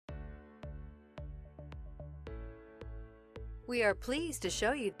We are pleased to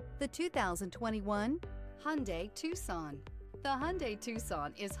show you the 2021 Hyundai Tucson. The Hyundai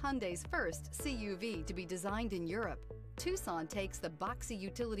Tucson is Hyundai's first CUV to be designed in Europe. Tucson takes the boxy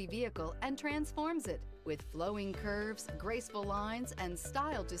utility vehicle and transforms it. With flowing curves, graceful lines, and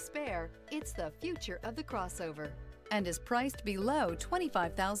style to spare, it's the future of the crossover and is priced below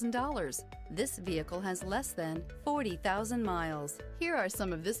 $25,000. This vehicle has less than 40,000 miles. Here are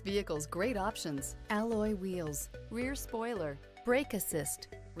some of this vehicle's great options: alloy wheels, rear spoiler, brake assist,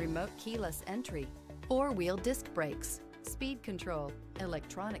 remote keyless entry, four-wheel disc brakes, speed control,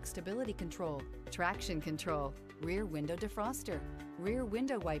 electronic stability control, traction control, rear window defroster, rear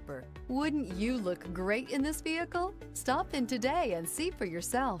window wiper. Wouldn't you look great in this vehicle? Stop in today and see for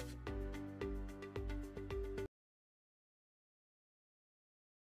yourself.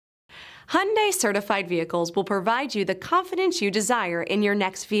 Hyundai certified vehicles will provide you the confidence you desire in your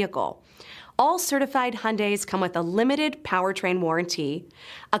next vehicle. All certified Hyundais come with a limited powertrain warranty,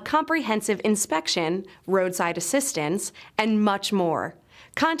 a comprehensive inspection, roadside assistance, and much more.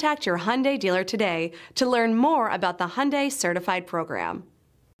 Contact your Hyundai dealer today to learn more about the Hyundai Certified program.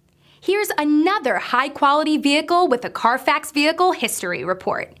 Here's another high-quality vehicle with a CARFAX Vehicle History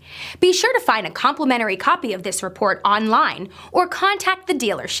Report. Be sure to find a complimentary copy of this report online or contact the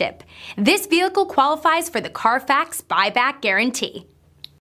dealership. This vehicle qualifies for the CARFAX Buyback Guarantee.